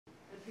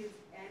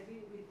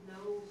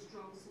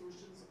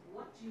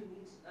what do you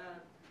need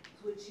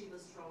to achieve a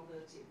stronger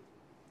team?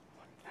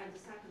 And the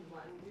second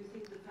one, do you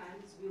think the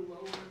fans will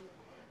lower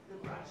the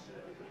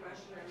pressure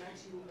and let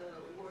you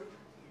work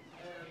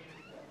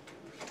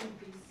in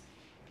peace?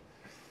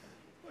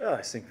 Yeah,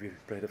 I think we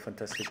played a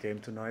fantastic game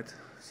tonight.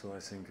 So I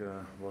think it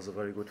was a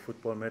very good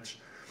football match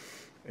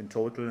in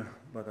total.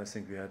 But I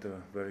think we had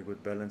a very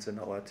good balance in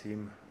our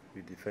team.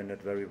 We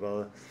defended very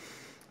well,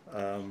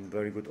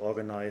 very good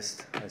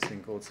organized. I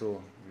think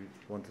also we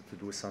wanted to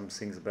do some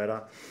things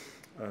better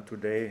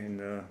today in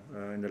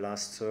the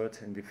last third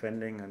in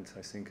defending, and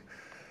I think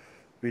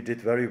we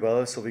did very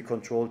well. So we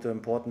controlled the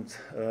important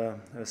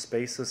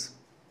spaces.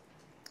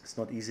 It's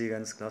not easy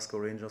against Glasgow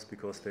Rangers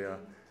because they are.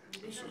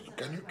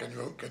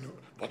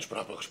 Pode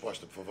esperar pela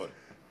resposta, por favor.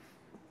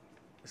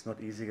 It's not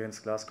easy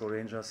against Glasgow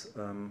Rangers.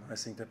 I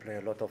think they play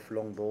a lot of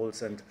long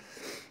balls and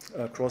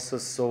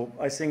crosses. So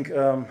I think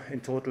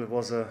in total it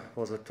was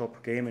a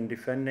top game in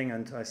defending,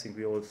 and I think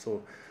we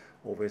also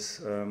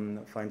always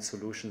find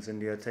solutions in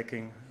the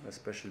attacking,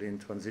 especially in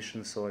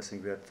transition. So I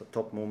think we had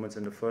top moments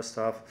in the first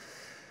half.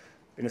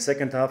 In the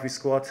second half we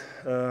scored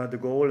the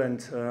goal,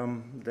 and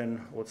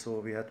then also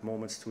we had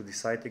moments to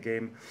decide the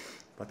game.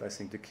 But I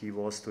think the key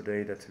was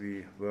today that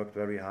we worked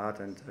very hard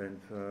and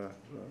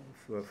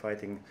were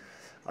fighting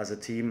as a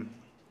team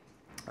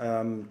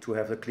to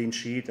have a clean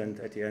sheet. And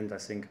at the end, I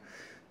think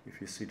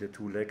if you see the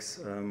two legs,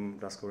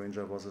 Glasgow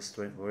Rangers was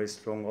a very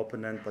strong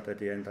opponent. But at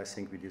the end, I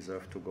think we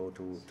deserved to go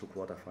to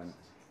quarterfinal.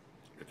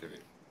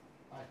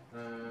 Hi,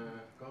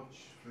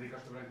 Coach TV.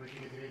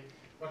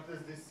 What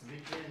does this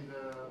victory and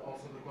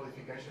also the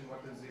qualification,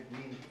 what does it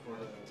mean for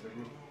the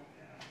group?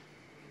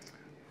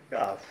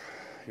 Yeah,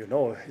 you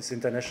know, it's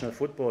international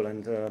football,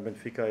 and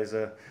Benfica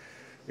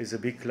is a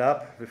big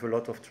club with a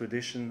lot of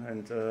tradition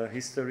and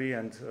history,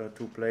 and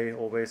to play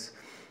always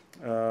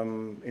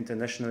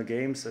international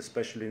games,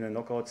 especially in a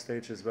knockout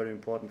stage, is very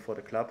important for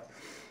the club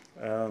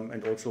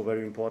and also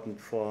very important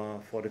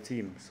for the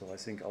team. So I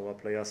think our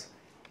players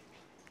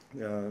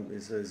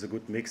is a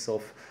good mix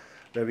of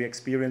very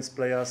experienced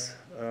players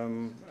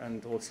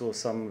and also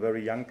some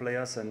very young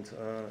players, and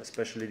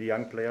especially the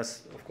young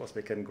players, of course,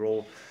 they can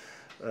grow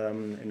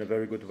in a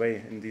very good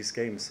way in these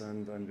games.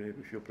 And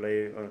if you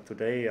play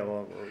today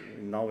or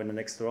now in the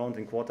next round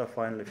in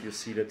quarterfinal, if you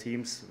see the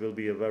teams, will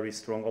be a very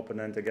strong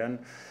opponent again.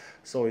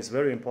 So it's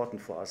very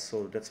important for us.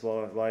 So that's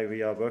why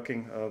we are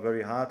working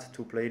very hard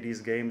to play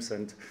these games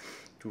and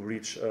to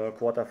reach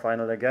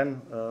quarterfinal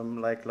again,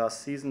 like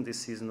last season. This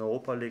season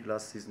Europa League,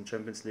 last season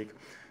Champions League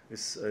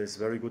is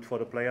very good for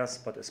the players,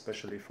 but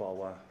especially for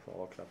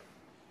our club.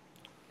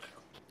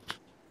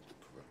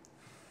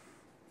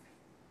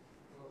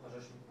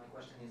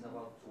 Is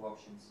about two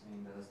options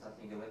in the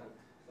starting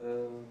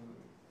 11.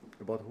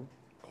 About who?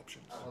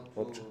 Options.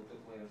 About two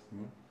players.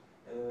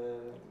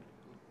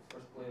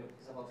 First player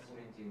is about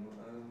Florentino.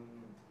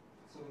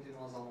 Florentino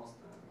was almost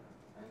an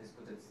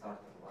undisputed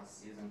starter last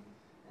season,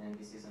 and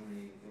this season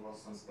he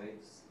lost some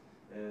space.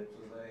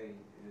 Today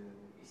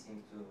he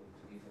seemed to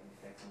give an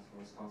excellent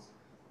response.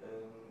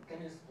 Can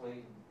you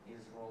explain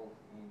his role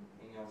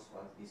in your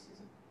squad this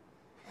season?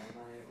 And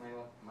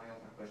my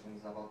other question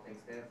is about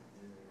Tengsted.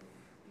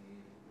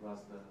 Was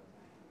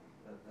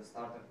the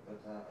starter, but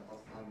at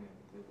half time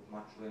with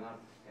Marcos Leonardo.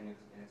 Can you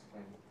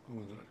explain?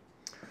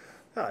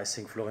 Yeah, I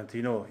think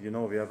Florentino, you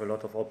know, we have a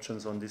lot of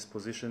options on this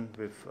position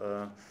with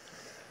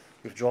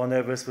João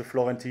Neves, with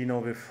Florentino,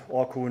 with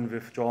Orkun,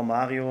 with João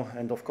Mario,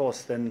 and of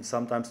course then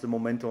sometimes the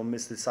momentum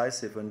is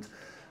decisive, and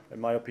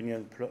in my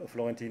opinion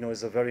Florentino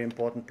is a very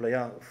important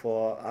player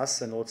for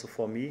us and also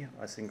for me.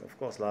 I think of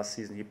course last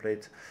season he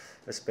played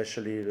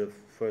especially the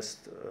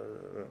first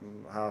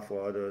half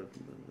or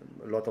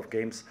a lot of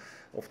games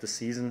of the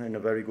season in a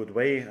very good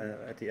way.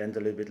 At the end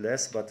a little bit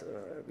less, but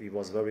he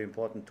was very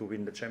important to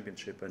win the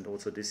championship, and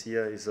also this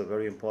year is a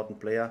very important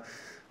player.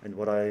 And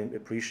what I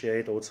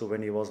appreciate also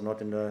when he was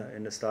not in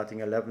the starting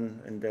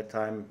 11 in that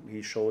time,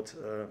 he showed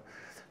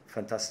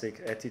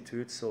fantastic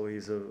attitude. So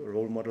he's a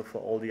role model for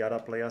all the other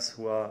players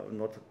who are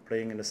not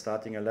playing in the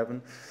starting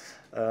 11.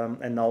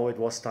 And now it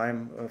was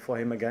time for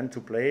him again to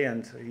play,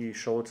 and he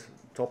showed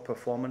top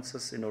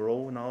performances in a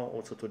row now.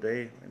 Also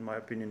today, in my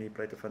opinion, he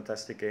played a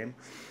fantastic game.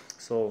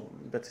 So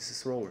that is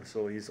his role.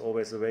 So he's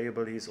always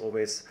available, he's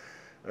always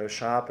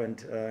sharp,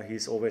 and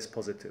he's always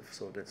positive.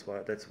 So that's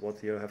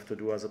what you have to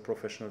do as a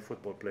professional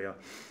football player.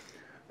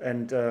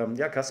 And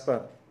yeah,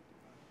 Kasper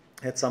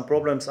had some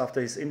problems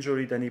after his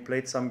injury. Then he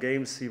played some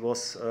games. He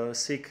was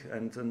sick,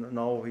 and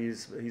now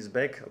he's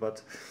back.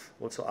 But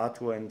also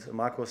Arthur and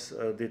Marcos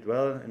did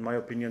well. In my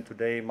opinion,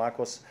 today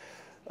Marcos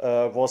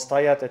was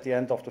tired at the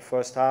end of the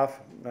first half.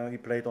 He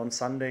played on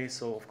Sunday,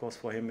 so of course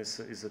for him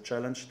is a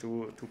challenge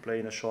to play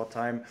in a short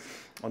time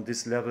on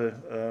this level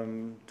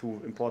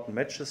two important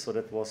matches. So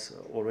that was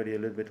already a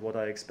little bit what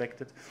I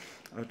expected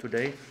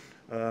today.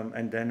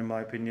 And then, in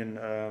my opinion,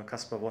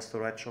 Kasper was the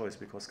right choice,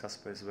 because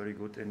Kasper is very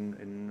good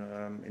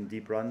in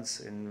deep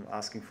runs, in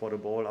asking for the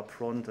ball up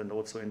front, and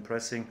also in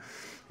pressing.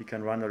 He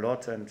can run a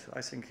lot, and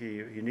I think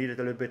he needed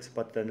a little bit,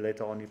 but then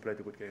later on he played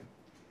a good game.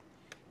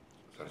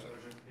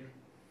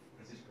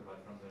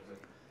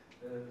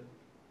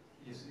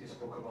 You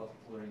spoke about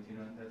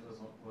Florentino, and that was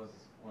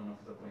one of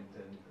the points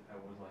that I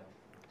would like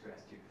to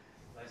ask you.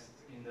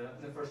 In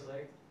the first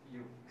leg,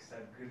 you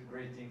said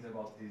great things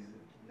about these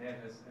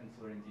Neves and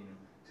Florentino.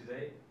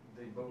 Today,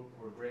 they both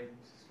were great,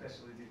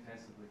 especially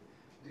defensively.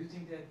 Do you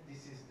think that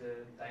this is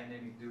the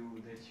dynamic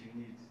duo that you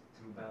need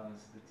to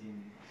balance the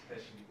team,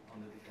 especially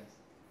on the defense?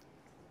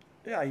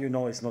 Yeah, you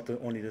know, it's not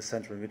only the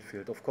central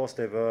midfield. Of course,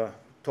 they were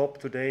top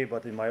today,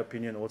 but in my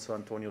opinion, also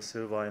Antonio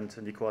Silva and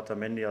Nico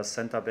Otamendi as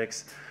centre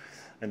backs,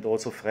 and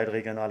also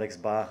Frederic and Alex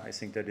Ba. I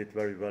think they did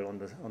very well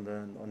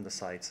on the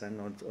sides,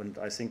 and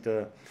I think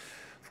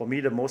for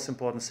me, the most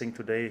important thing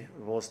today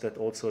was that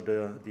also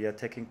the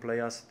attacking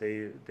players,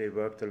 they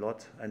worked a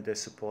lot, and they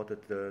supported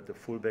the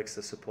fullbacks,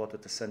 they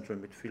supported the central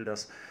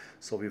midfielders.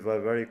 So we were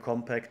very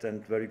compact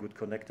and very good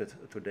connected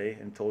today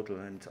in total.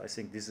 And I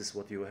think this is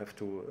what you have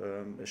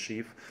to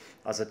achieve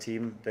as a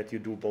team, that you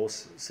do both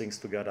things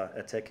together,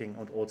 attacking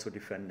and also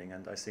defending.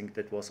 And I think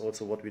that was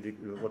also what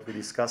we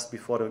discussed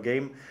before the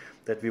game,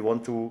 that we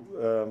want to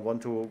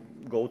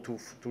go to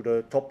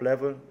the top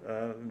level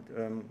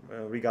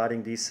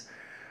regarding these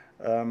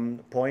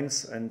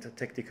points and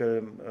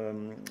tactical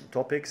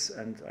topics,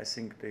 and I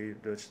think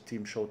the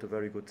team showed a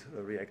very good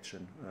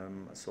reaction.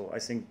 So I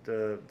think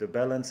the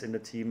balance in the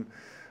team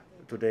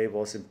today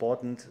was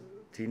important.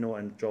 Tino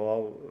and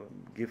Joao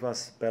give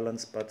us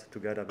balance, but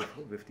together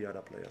with the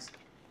other players.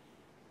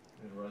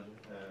 And Roger,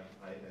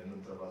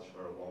 and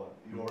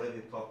you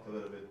already talked a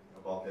little bit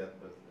about that,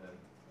 but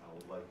I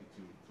would like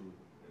you to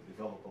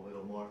develop a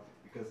little more,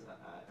 because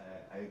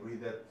I agree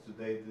that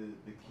today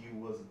the key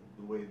was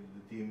the way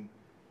the team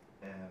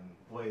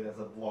played as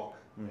a block.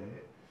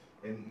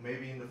 And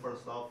maybe in the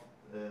first half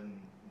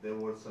there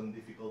were some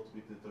difficulty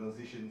with the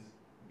transitions,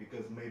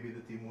 because maybe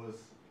the team was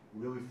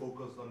really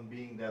focused on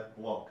being that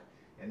block,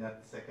 and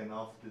at the second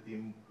half the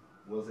team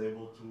was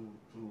able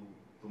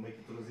to make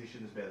the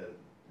transitions better.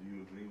 Do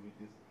you agree with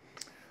this?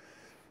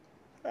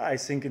 I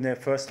think in the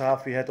first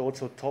half we had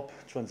also top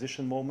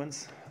transition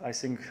moments. I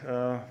think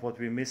what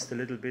we missed a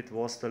little bit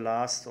was the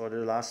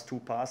last two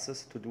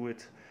passes to do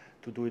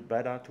it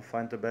better, to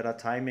find the better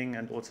timing,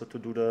 and also to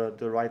do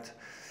the right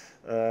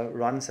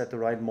runs at the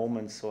right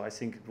moment. So I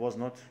think it was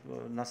not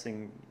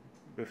nothing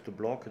with the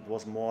block. It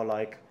was more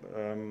like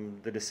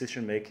the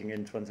decision making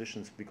in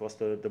transitions, because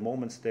the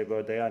moments they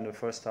were there in the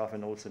first half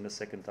and also in the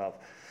second half,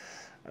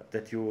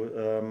 that you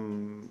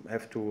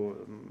have to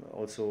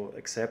also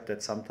accept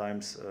that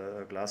sometimes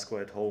Glasgow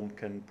at home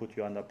can put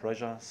you under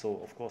pressure.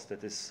 So of course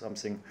that is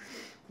something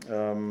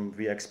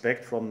we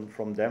expect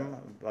from them,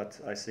 but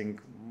I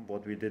think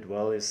what we did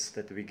well is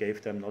that we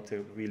gave them not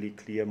a really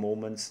clear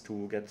moments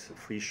to get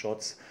free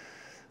shots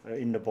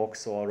in the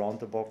box or around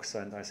the box,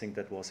 and I think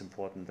that was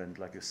important. And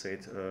like you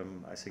said,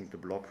 I think the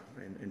block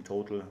in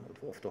total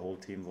of the whole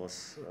team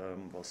was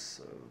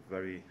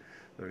very,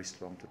 very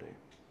strong today.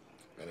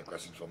 Any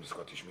questions from the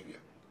Scottish media?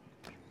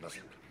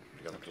 Nothing.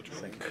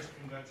 Thank you.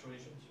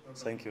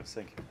 Congratulations. Thank you.